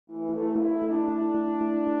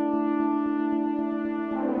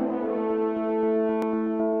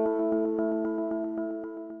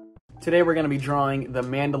Today we're going to be drawing the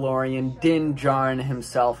Mandalorian, Din Djarin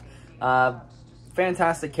himself.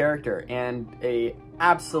 Fantastic character and a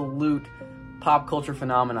absolute pop culture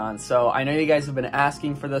phenomenon. So I know you guys have been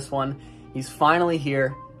asking for this one. He's finally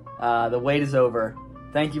here. The wait is over.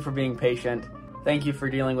 Thank you for being patient. Thank you for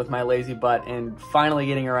dealing with my lazy butt and finally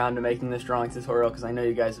getting around to making this drawing tutorial because I know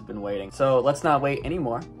you guys have been waiting. So let's not wait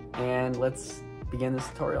anymore and let's begin this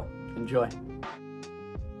tutorial. Enjoy.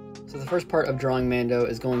 So the first part of drawing Mando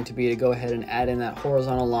is going to be to go ahead and add in that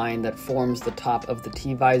horizontal line that forms the top of the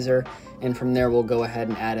T-visor, and from there we'll go ahead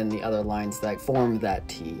and add in the other lines that form that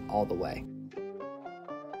T all the way.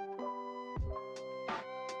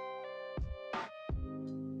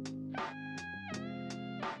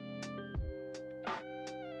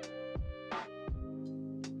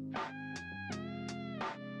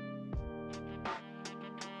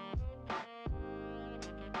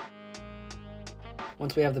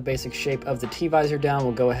 Once we have the basic shape of the T-visor down,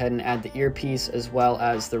 we'll go ahead and add the earpiece as well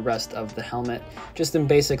as the rest of the helmet. Just in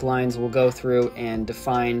basic lines, we'll go through and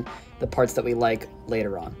define the parts that we like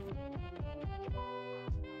later on.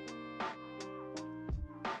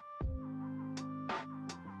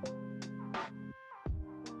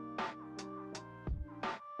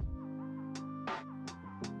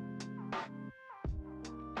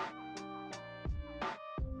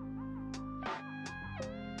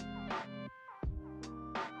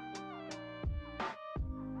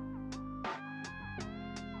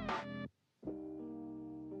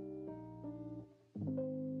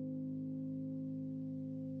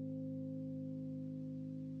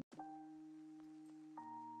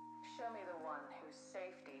 Show me the one whose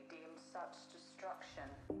safety deems such destruction.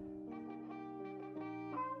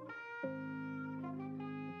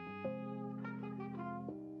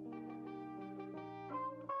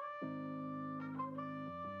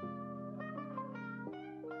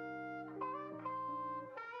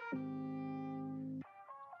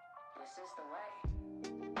 This is the way.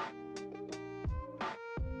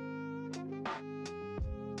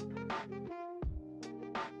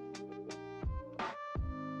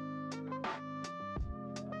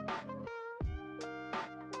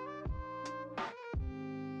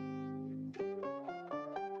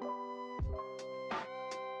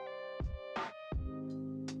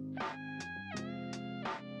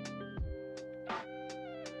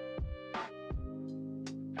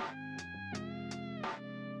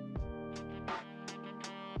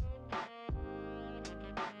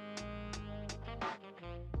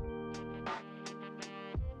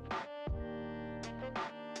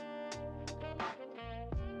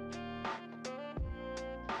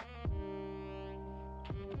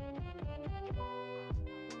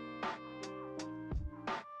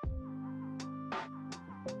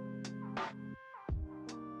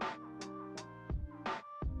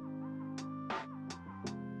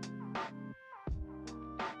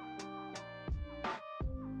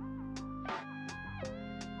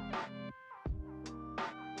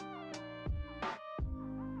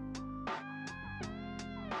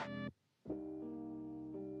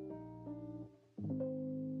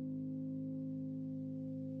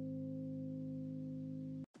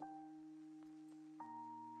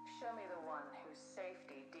 Show me the one whose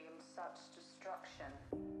safety deems such destruction.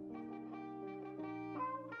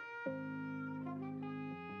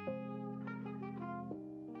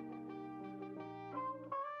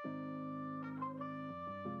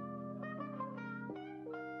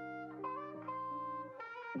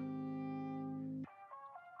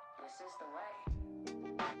 This is the way.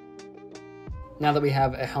 Now that we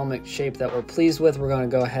have a helmet shape that we're pleased with, we're going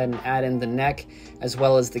to go ahead and add in the neck as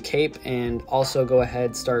well as the cape, and also go ahead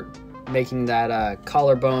and start making that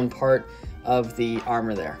collarbone part of the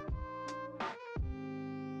armor there.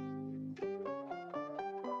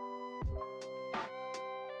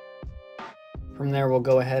 From there we'll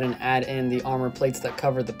go ahead and add in the armor plates that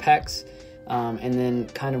cover the pecs, and then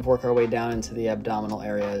kind of work our way down into the abdominal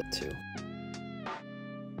area too.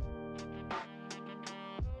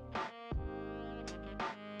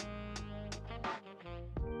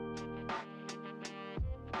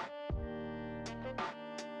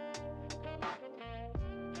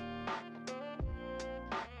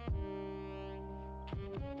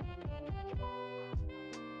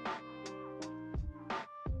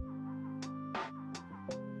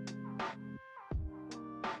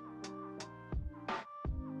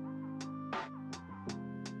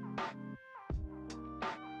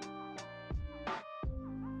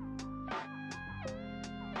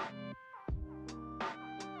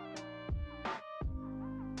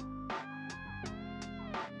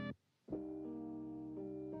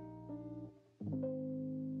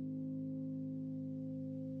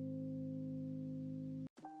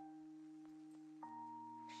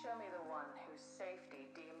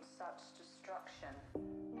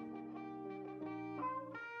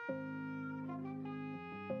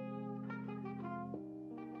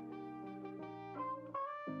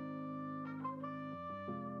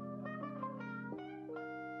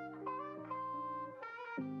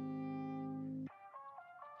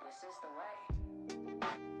 This is the way.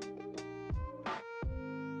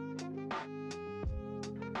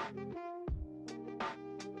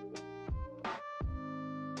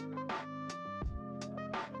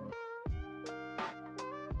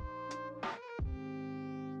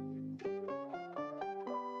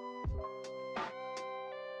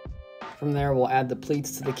 From there, we'll add the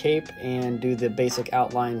pleats to the cape and do the basic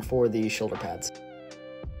outline for the shoulder pads.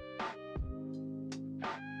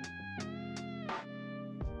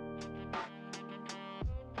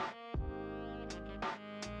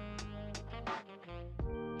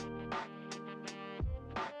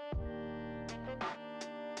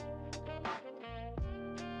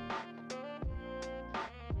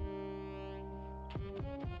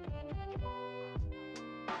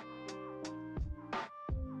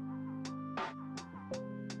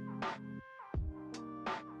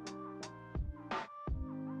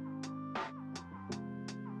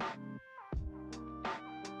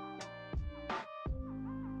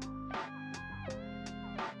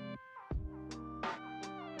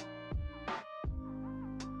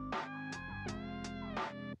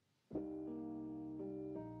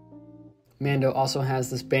 Mando also has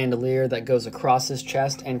this bandolier that goes across his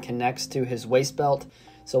chest and connects to his waist belt.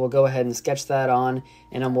 So we'll go ahead and sketch that on,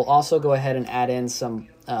 and then we'll also go ahead and add in some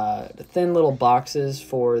thin little boxes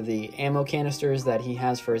for the ammo canisters that he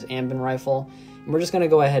has for his Ambin rifle. And we're just going to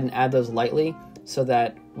go ahead and add those lightly so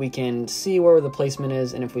that we can see where the placement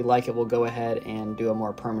is, and if we like it, we'll go ahead and do a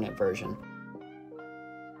more permanent version.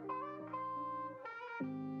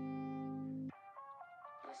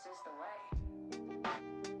 This is the way.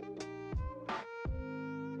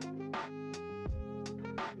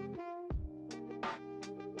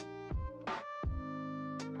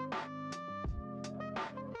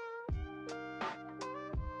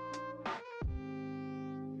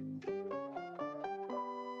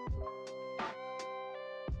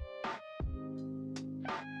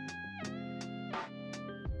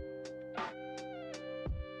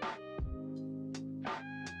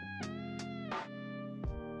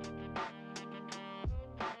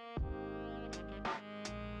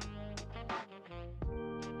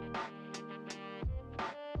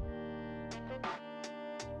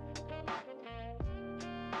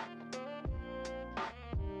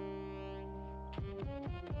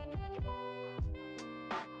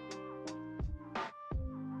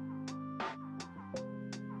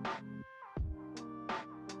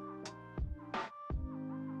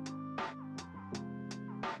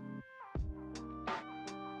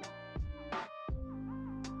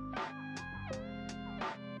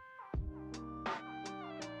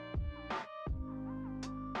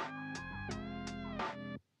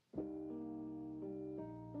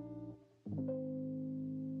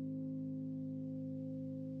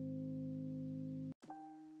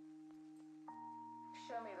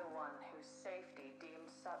 Show me the one whose safety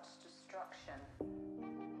deems such destruction.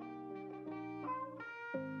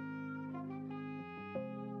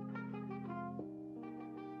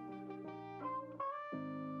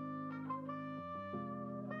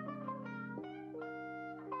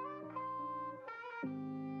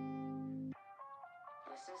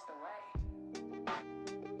 This is the way.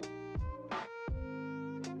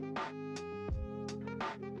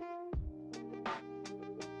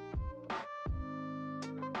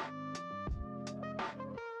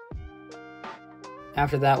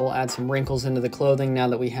 After that, we'll add some wrinkles into the clothing now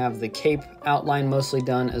that we have the cape outline mostly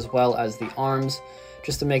done, as well as the arms,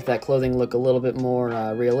 just to make that clothing look a little bit more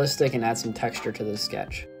realistic and add some texture to the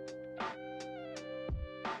sketch.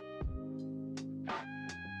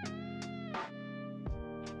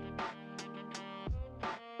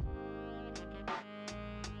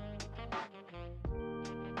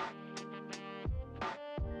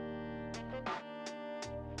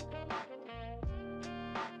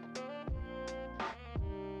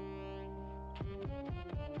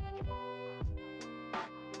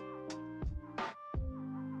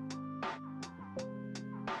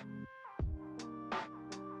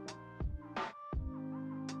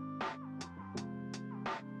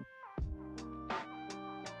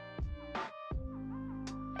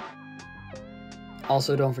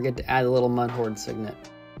 Also, don't forget to add a little Mudhorde signet.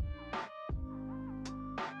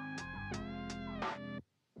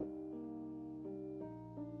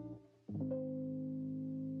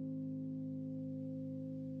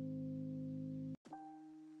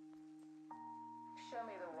 Show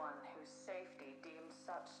me the one whose safety deems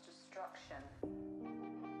such destruction.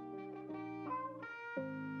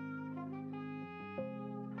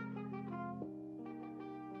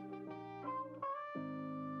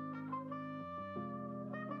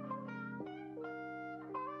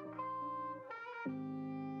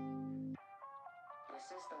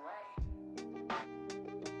 This is the way.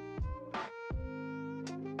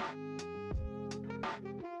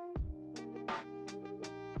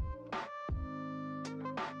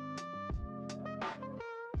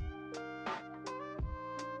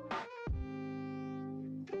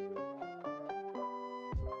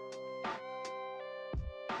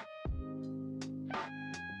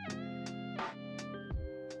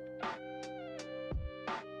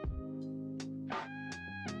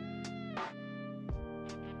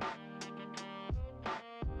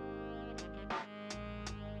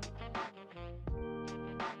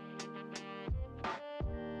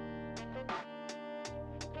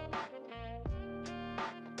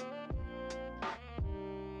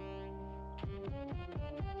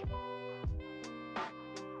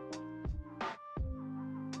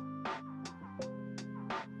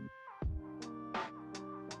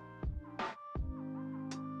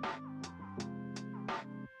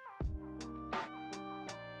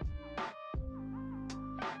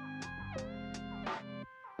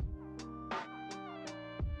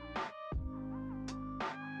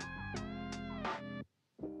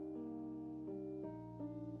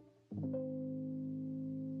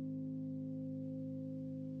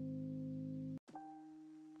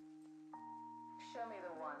 Show me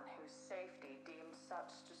the one whose safety deems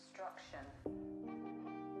such destruction.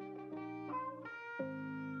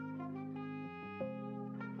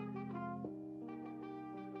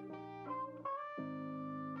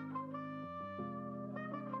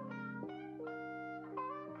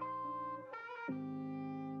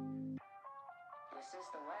 This is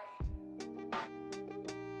the way.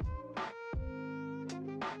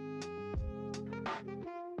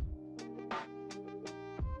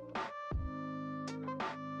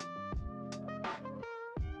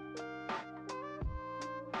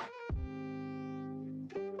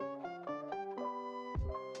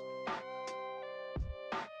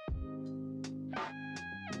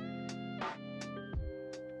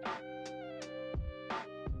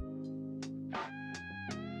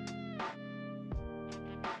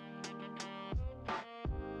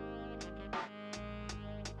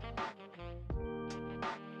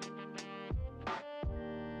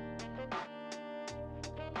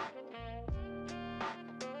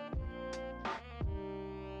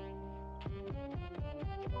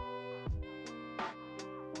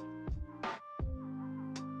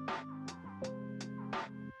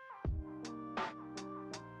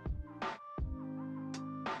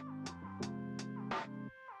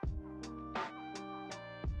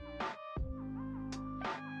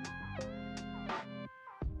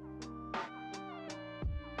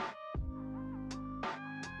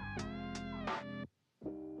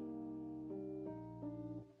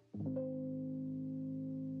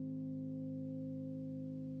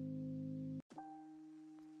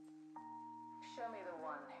 Show me the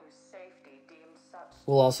one whose safety deems such.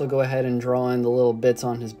 We'll also go ahead and draw in the little bits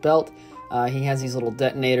on his belt. He has these little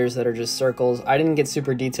detonators that are just circles. I didn't get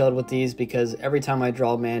super detailed with these because every time I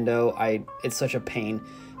draw Mando, it's such a pain.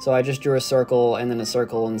 So I just drew a circle and then a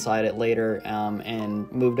circle inside it later,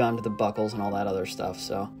 and moved on to the buckles and all that other stuff.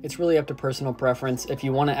 So it's really up to personal preference. If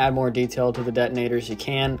you want to add more detail to the detonators, you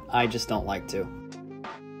can. I just don't like to.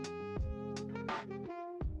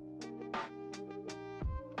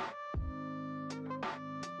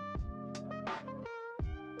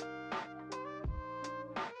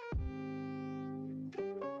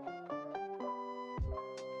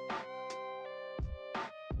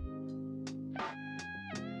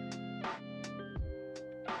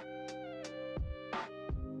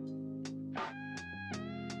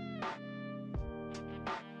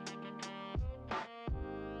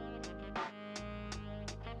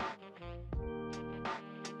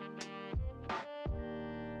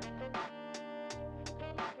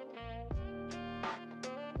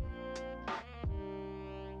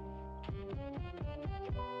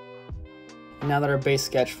 Now that our base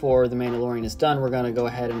sketch for the Mandalorian is done, we're going to go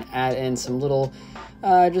ahead and add in some little,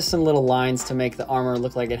 just some little lines to make the armor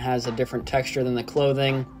look like it has a different texture than the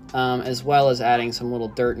clothing, as well as adding some little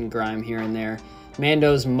dirt and grime here and there.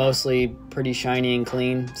 Mando's mostly pretty shiny and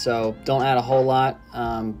clean, so don't add a whole lot,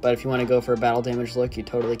 but if you want to go for a battle damage look, you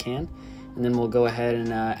totally can. And then we'll go ahead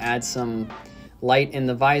and add some light in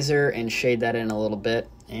the visor and shade that in a little bit,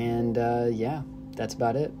 and yeah, that's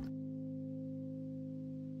about it.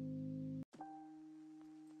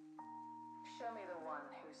 Show me the one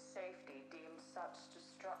whose safety deems such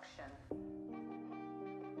destruction.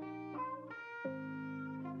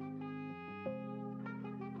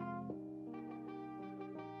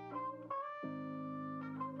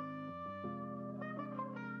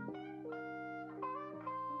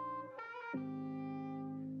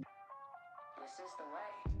 This is the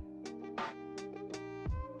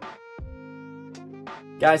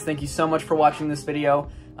Guys, thank you so much for watching this video.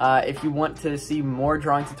 If you want to see more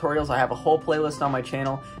drawing tutorials, I have a whole playlist on my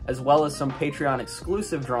channel, as well as some Patreon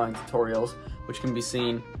exclusive drawing tutorials, which can be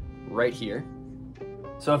seen right here.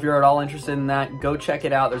 So if you're at all interested in that, go check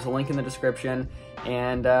it out. There's a link in the description.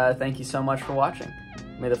 And thank you so much for watching.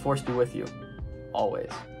 May the force be with you,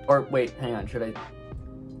 always. Or wait, hang on, should I?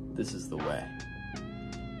 This is the way.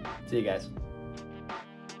 See you guys.